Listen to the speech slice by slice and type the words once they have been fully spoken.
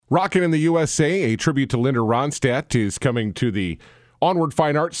Rockin' in the USA, a tribute to Linda Ronstadt, is coming to the Onward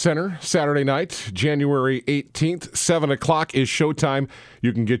Fine Arts Center Saturday night, January 18th. 7 o'clock is showtime.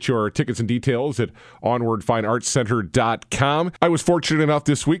 You can get your tickets and details at onwardfineartscenter.com. I was fortunate enough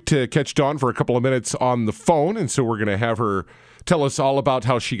this week to catch Dawn for a couple of minutes on the phone, and so we're going to have her tell us all about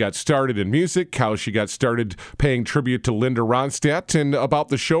how she got started in music, how she got started paying tribute to Linda Ronstadt, and about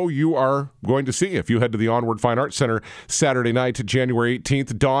the show you are going to see if you head to the Onward Fine Arts Center Saturday night, January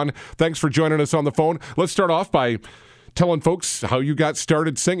 18th. Dawn, thanks for joining us on the phone. Let's start off by telling folks how you got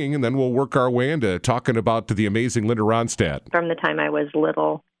started singing, and then we'll work our way into talking about the amazing Linda Ronstadt. From the time I was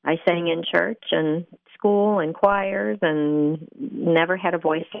little, I sang in church and school and choirs and never had a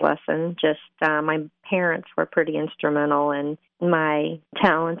voice lesson. Just my parents were pretty instrumental in my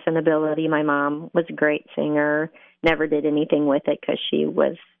talents and ability. My mom was a great singer, never did anything with it because she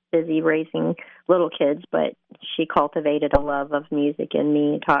was busy raising little kids, but she cultivated a love of music in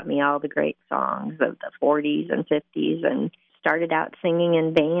me, taught me all the great songs of the 40s and 50s, and started out singing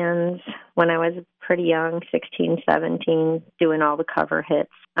in bands when I was pretty young, 16, 17, doing all the cover hits.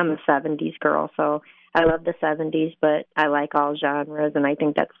 I'm a 70s girl, so I love the 70s, but I like all genres, and I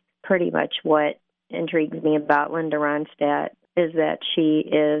think that's pretty much what intrigues me about Linda Ronstadt, is that she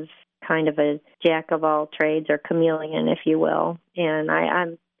is kind of a jack of all trades, or chameleon, if you will, and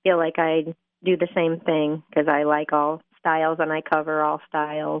I feel like I do the same thing because I like all styles and I cover all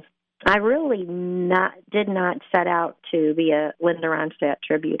styles. I really did not set out to be a Linda Ronstadt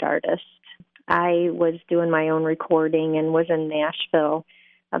tribute artist. I was doing my own recording and was in Nashville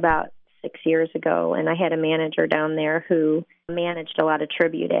about 6 years ago, and I had a manager down there who managed a lot of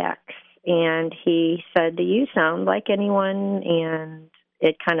tribute acts, and he said, "Do you sound like anyone?" And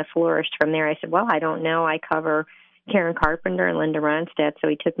it kind of flourished from there. I said, "Well, I don't know. I cover Karen Carpenter and Linda Ronstadt." So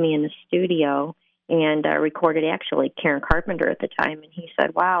he took me in the studio and recorded actually Karen Carpenter at the time. And he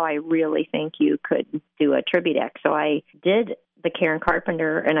said, "Wow, I really think you could do a tribute act." So I did the Karen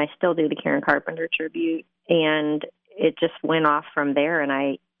Carpenter, and I still do the Karen Carpenter tribute. And it just went off from there. And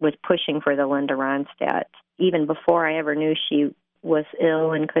I was pushing for the Linda Ronstadt even before I ever knew she was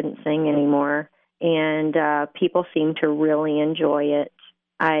ill and couldn't sing anymore. And people seem to really enjoy it.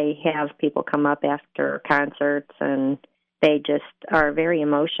 I have people come up after concerts, and they just are very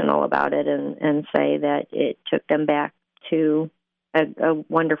emotional about it and say that it took them back to a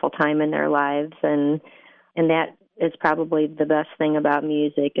wonderful time in their lives. And that is probably the best thing about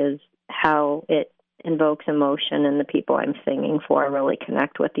music, is how it invokes emotion, and the people I'm singing for really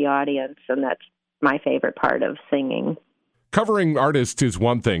connect with the audience, and that's my favorite part of singing. Covering artists is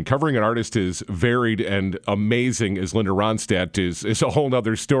one thing. Covering an artist as varied and amazing as Linda Ronstadt is a whole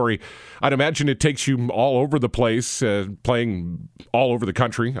other story. I'd imagine it takes you all over the place, playing all over the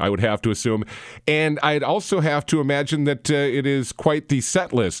country, I would have to assume. And I'd also have to imagine that it is quite the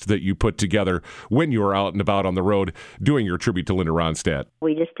set list that you put together when you are out and about on the road doing your tribute to Linda Ronstadt.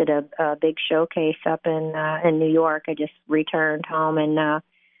 We just did a big showcase up in New York. I just returned home, and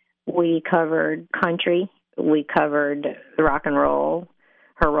we covered country. We covered rock and roll.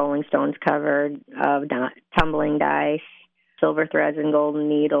 Her Rolling Stones covered Tumbling Dice, Silver Threads and Golden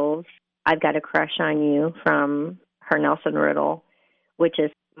Needles. I've Got a Crush on You from her Nelson Riddle, which is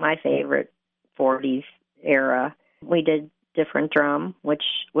my favorite 40s era. We did Different Drum, which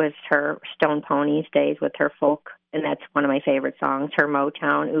was her Stone Ponies days with her folk, and that's one of my favorite songs. Her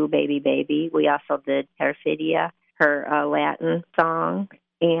Motown, Ooh Baby Baby. We also did Perfidia, her Latin song,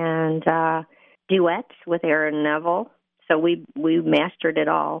 and duets with Aaron Neville. So we mastered it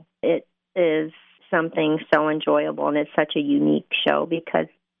all. It is something so enjoyable, and it's such a unique show because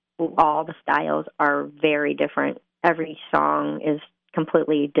all the styles are very different. Every song is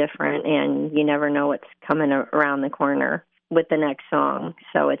completely different, and you never know what's coming around the corner with the next song.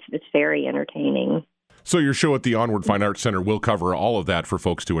 So it's very entertaining. So your show at the Onward Fine Arts Center will cover all of that for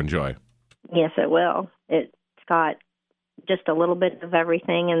folks to enjoy. Yes, it will. It's got just a little bit of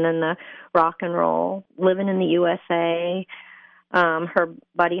everything, and then the rock and roll, Living in the USA, her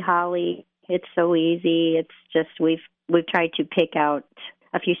Buddy Holly, It's So Easy. It's just we've tried to pick out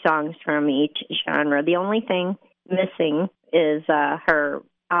a few songs from each genre. The only thing missing is her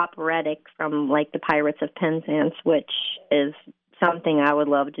operatic from like the Pirates of Penzance, which is something I would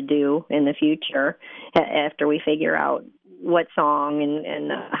love to do in the future after we figure out what song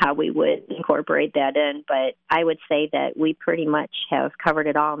and how we would incorporate that in. But I would say that we pretty much have covered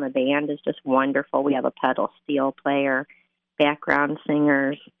it all, and the band is just wonderful. We have a pedal steel player, background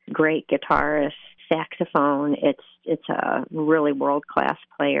singers, great guitarists, saxophone. It's a really world-class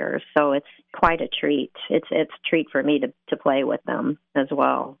player, so it's quite a treat. It's a treat for me to play with them as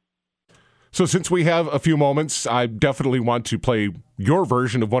well. So since we have a few moments, I definitely want to play your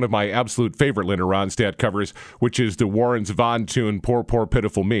version of one of my absolute favorite Linda Ronstadt covers, which is the Warren Zevon tune, Poor, Poor,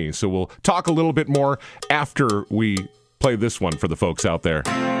 Pitiful Me. So we'll talk a little bit more after we play this one for the folks out there.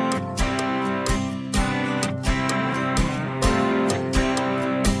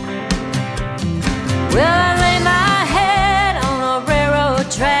 Well, I lay my head on a railroad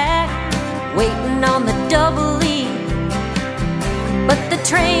track, waiting on the double E, but the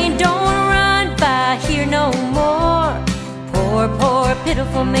train don't run by here no more. Poor, poor,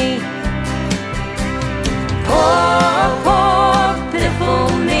 pitiful me. Poor, poor, pitiful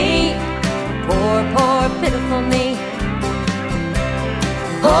me. Poor, poor, pitiful me.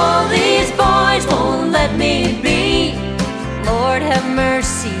 All these boys won't let me be. Lord have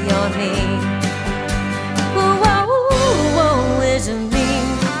mercy on me. Woe, woe is me.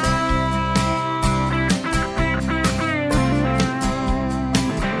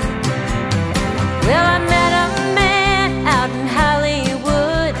 Well, I met a man out in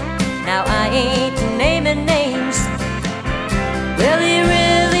Hollywood. Now I ain't naming names. Well, he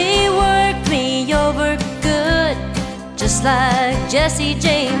really worked me over good, just like Jesse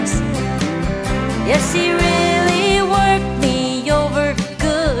James. Yes, he really worked me over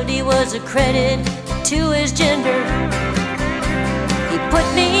good. He was a credit to his gender. He put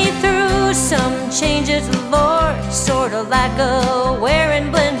me through some changes, Lord, sort of like a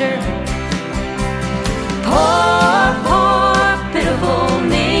wearing blender. Poor, poor, pitiful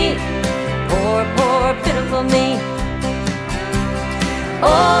me. Poor, poor, pitiful me.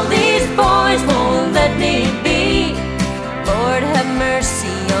 All these boys won't let me be. Lord have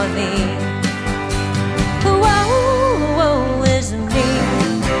mercy on me. Woe, woe is me.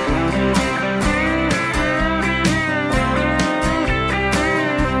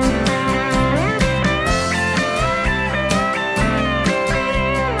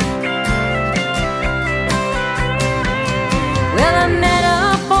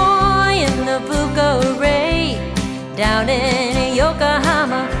 Down in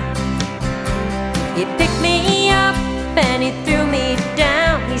Yokohama, he picked me up and he threw me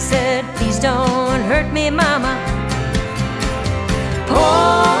down. He said, please don't hurt me, mama.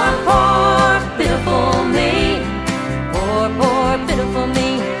 Poor, poor, pitiful me. Poor, poor, pitiful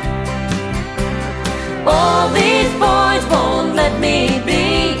me. All these boys won't let me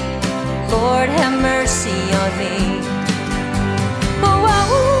be. Lord have mercy on me. Woe,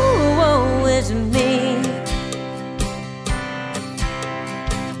 woe is me.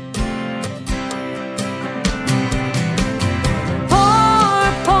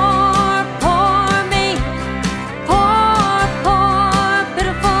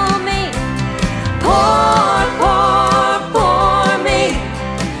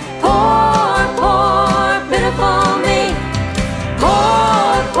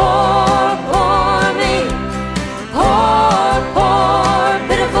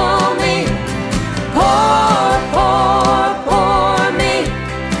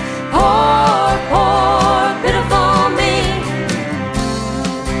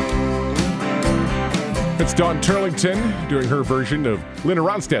 Dawn Turlington doing her version of Linda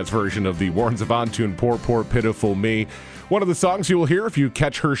Ronstadt's version of the Warren Zevon tune, Poor, Poor, Pitiful Me. One of the songs you will hear if you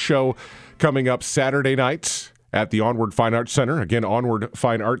catch her show coming up Saturday night at the Onward Fine Arts Center. Again,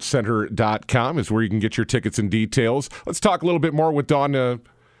 onwardfineartscenter.com is where you can get your tickets and details. Let's talk a little bit more with Dawn.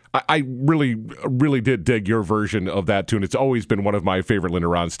 I really did dig your version of that tune. It's always been one of my favorite Linda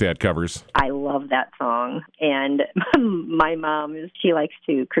Ronstadt covers. I love that song. And my mom, she likes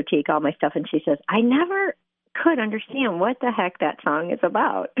to critique all my stuff, and she says, I never could understand what the heck that song is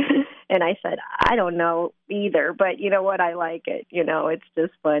about. And I said, I don't know either, but you know what? I like it. You know, it's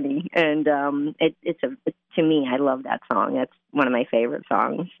just funny. And to me, I love that song. That's one of my favorite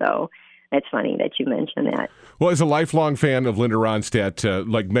songs. So it's funny that you mentioned that. Well, as a lifelong fan of Linda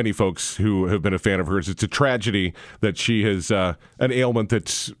Ronstadt, like many folks who have been a fan of hers, it's a tragedy that she has an ailment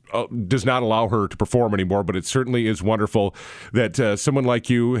that does not allow her to perform anymore, but it certainly is wonderful that someone like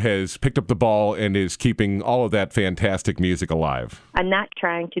you has picked up the ball and is keeping all of that fantastic music alive. I'm not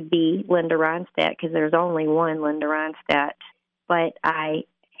trying to be Linda Ronstadt because there's only one Linda Ronstadt, but I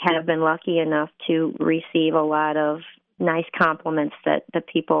have been lucky enough to receive a lot of nice compliments that the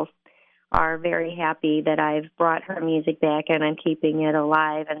people are very happy that I've brought her music back and I'm keeping it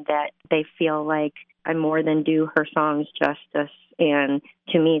alive, and that they feel like I more than do her songs justice. And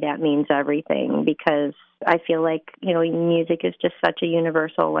to me, that means everything, because I feel like, you know, music is just such a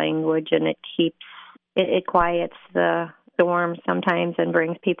universal language, and it quiets the storm sometimes and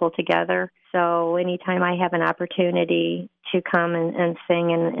brings people together. So anytime I have an opportunity to come and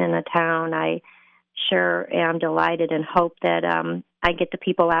sing in a town, I sure am delighted and hope that I get the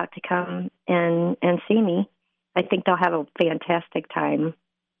people out to come and see me. I think they'll have a fantastic time.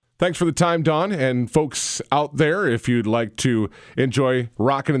 Thanks for the time, Dawn. And folks out there, if you'd like to enjoy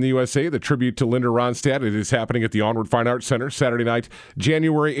Rockin' in the USA, the tribute to Linda Ronstadt, it is happening at the Onward Fine Arts Center Saturday night,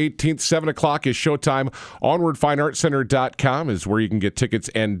 January 18th, 7 o'clock is showtime. OnwardFineArtsCenter.com is where you can get tickets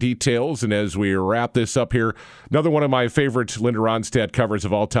and details. And as we wrap this up here, another one of my favorite Linda Ronstadt covers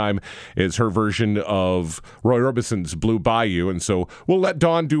of all time is her version of Roy Orbison's Blue Bayou. And so we'll let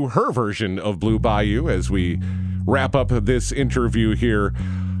Dawn do her version of Blue Bayou as we wrap up this interview here.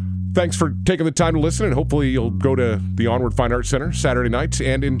 Thanks for taking the time to listen, and hopefully you'll go to the Onward Fine Arts Center Saturday night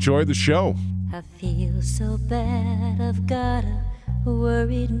and enjoy the show. I feel so bad, I've got a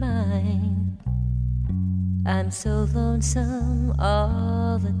worried mind. I'm so lonesome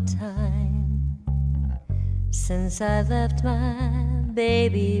all the time. Since I left my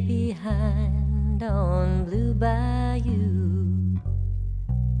baby behind on Blue Bayou.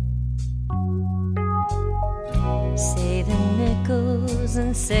 Saving nickels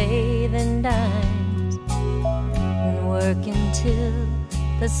and saving dimes, and working till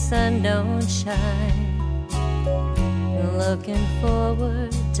the sun don't shine, and looking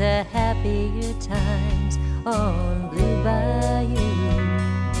forward to happier times on Blue Bayou.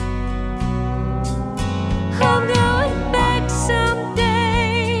 I'm going back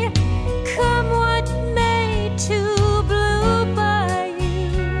someday, come what may, to Blue Bayou.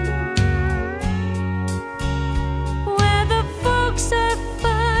 Are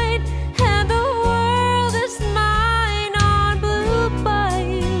fine and the world is mine on Blue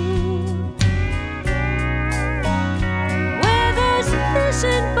Bayou, where there's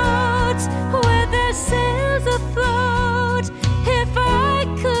fishing boats, where there's sails afloat. If I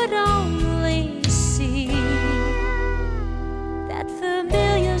could only see that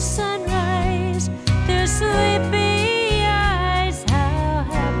familiar sunrise, their sleepy eyes, how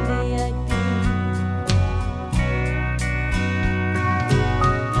happy I'd be.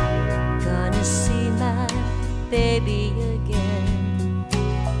 Baby again,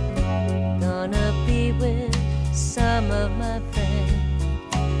 gonna be with some of my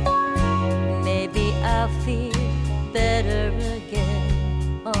friends. Maybe I'll feel better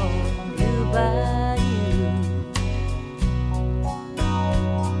again on Blue Bayou.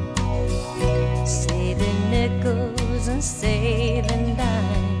 Saving nickels and saving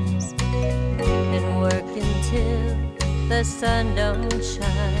dimes, and working till the sun don't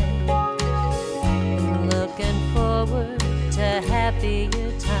shine. Looking forward to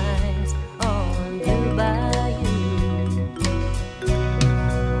happier times on Blue Bayou.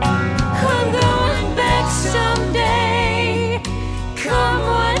 I'm going back someday, come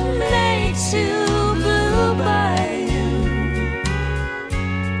what may, to Blue Bayou,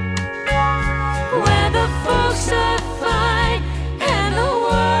 where the folks are fine and the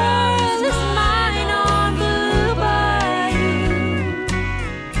world is mine on Blue Bayou.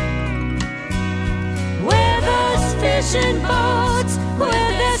 Fishing boats,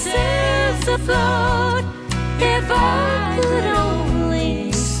 where their sails afloat. If I could